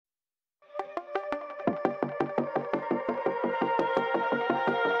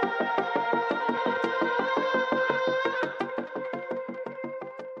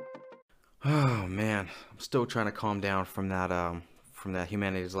Oh man, I'm still trying to calm down from that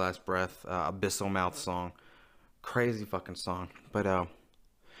Humanity's Last Breath Abyssal Mouth song. Crazy fucking song. But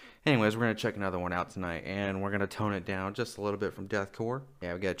anyways, we're gonna check another one out tonight, and we're gonna tone it down just a little bit from deathcore.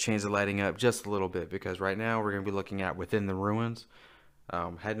 Yeah, we gotta change the lighting up just a little bit because right now we're gonna be looking at Within the Ruins.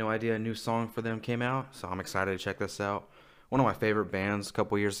 Had no idea a new song for them came out, so I'm excited to check this out. One of my favorite bands a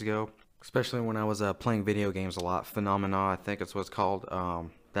couple years ago, especially when I was playing video games a lot. Phenomena, I think it's what it's called.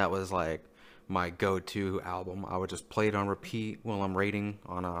 That was like my go-to album. I would just play it on repeat while I'm raiding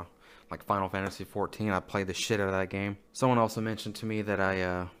on like Final Fantasy 14. I played the shit out of that game. Someone also mentioned to me that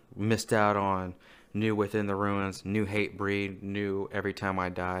I missed out on new Within the Ruins, new Hatebreed, new Every Time I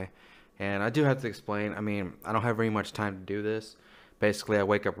Die. And I do have to explain, I mean, I don't have very much time to do this. Basically, I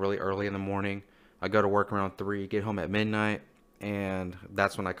wake up really early in the morning. I go to work around 3, get home at midnight, and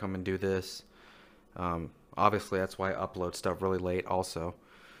that's when I come and do this. Obviously, that's why I upload stuff really late also,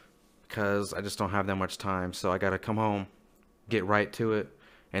 because I just don't have that much time. So I gotta come home, get right to it,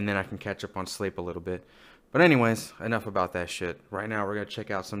 and then I can catch up on sleep a little bit. But anyways, enough about that shit. Right now we're gonna check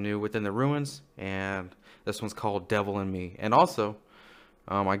out some new Within the Ruins, and this one's called Devil in Me. And also,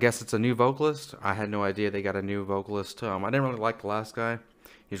 I guess it's a new vocalist. I had no idea they got a new vocalist. I didn't really like the last guy.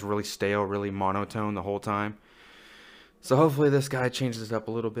 He's really stale, really monotone the whole time. So hopefully this guy changes it up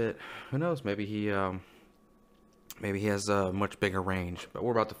a little bit. Who knows? Maybe he has a much bigger range. But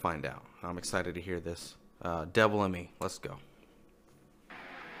we're about to find out. I'm excited to hear this. Devil in Me. Let's go.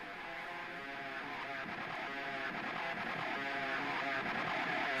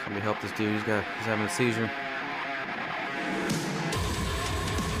 Somebody help this dude. He's having a seizure.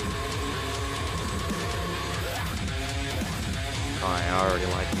 Alright, I already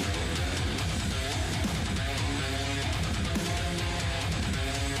like him.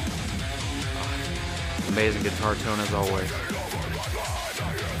 Amazing guitar tone as always.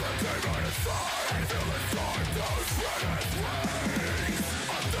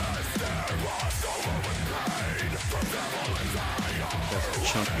 Got some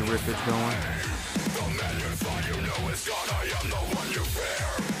chunky riffage going.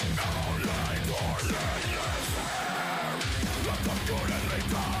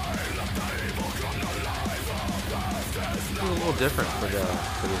 It's a little different for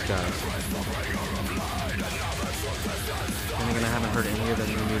these guys. And again, I haven't heard any of the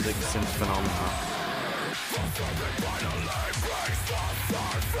new music since Phenomena.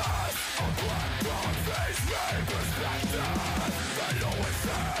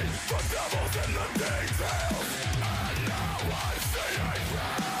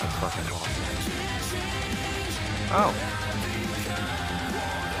 That's fucking awesome. Oh.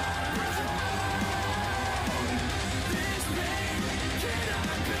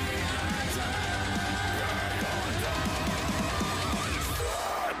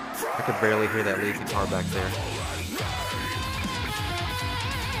 I could barely hear that lead guitar back there.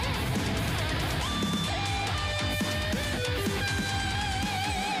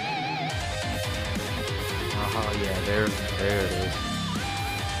 Oh yeah, there it is.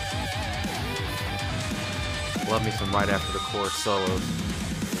 Love me some right after the chorus solos.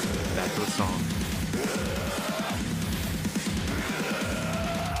 Back to the song.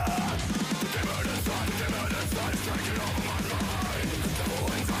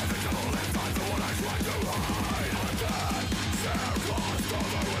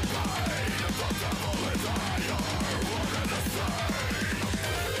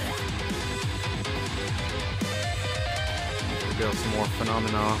 Some more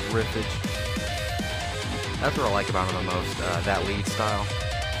Phenomena riffage. That's what I like about him the most, that lead style.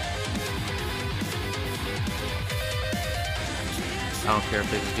 I don't care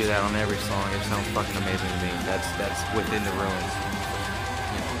if they just do that on every song, it sounds fucking amazing to me. That's Within the Ruins.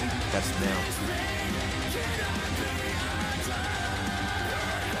 That's them.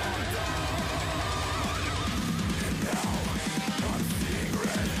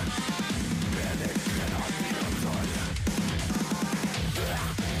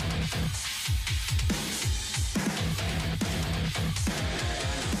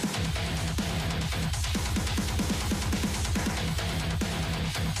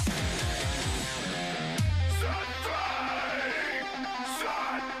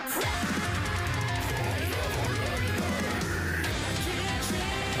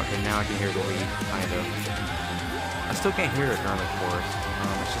 Okay, now I can hear the lead, kind of. I still can't hear it during the chorus.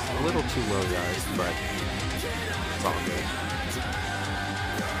 It's just a little too low, guys, but it's all good.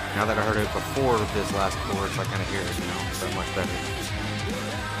 Now that I heard it before this last chorus, I kind of hear it, you know, so much better.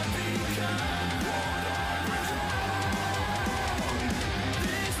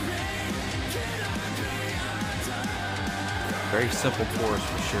 Very simple chorus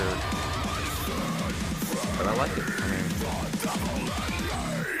for sure. I like it. I mean,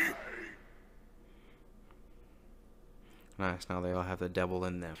 nice. Now they all have the devil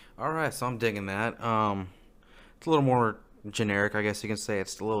in them. All right, so I'm digging that. It's a little more generic, I guess you can say.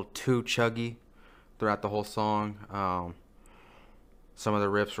 It's a little too chuggy throughout the whole song. Some of the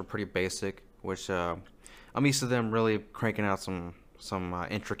riffs were pretty basic, which I'm used to them really cranking out some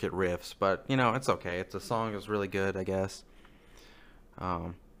intricate riffs, but you know, it's okay. It's, the song is really good, I guess.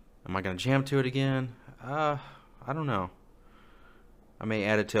 Am I gonna jam to it again? I don't know. I may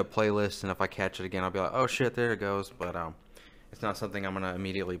add it to a playlist, and if I catch it again, I'll be like, oh shit, there it goes. But it's not something I'm gonna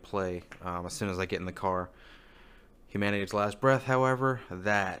immediately play as soon as I get in the car. Humanity's Last Breath, however,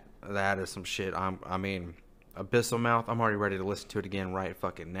 that is some shit. I mean, Abyssal Mouth, I'm already ready to listen to it again right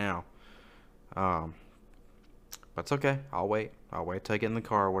fucking now. But it's okay. I'll wait till I get in the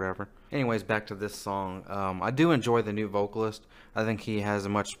car or whatever. Anyways, back to this song. I do enjoy the new vocalist. I think he has a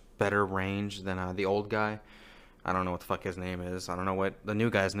much better range than the old guy. I don't know what the fuck his name is. I don't know what the new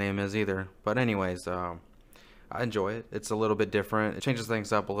guy's name is either. But anyways, I enjoy it. It's a little bit different. It changes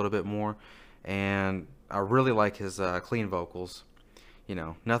things up a little bit more. And I really like his clean vocals. You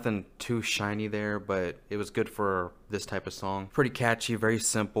know, nothing too shiny there, but it was good for this type of song. Pretty catchy, very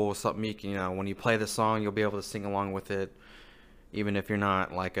simple, something you can, you know, when you play the song, you'll be able to sing along with it, even if you're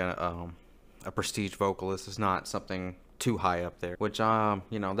not like a prestige vocalist. It's not something too high up there, which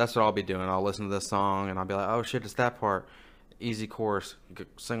you know, that's what I'll be doing. I'll listen to this song and I'll be like, oh shit, it's that part, easy chorus,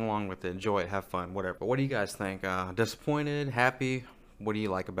 sing along with it, enjoy it, have fun, whatever. But what do you guys think? Disappointed, happy? What do you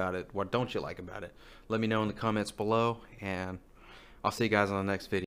like about it? What don't you like about it? Let me know in the comments below, and I'll see you guys on the next video.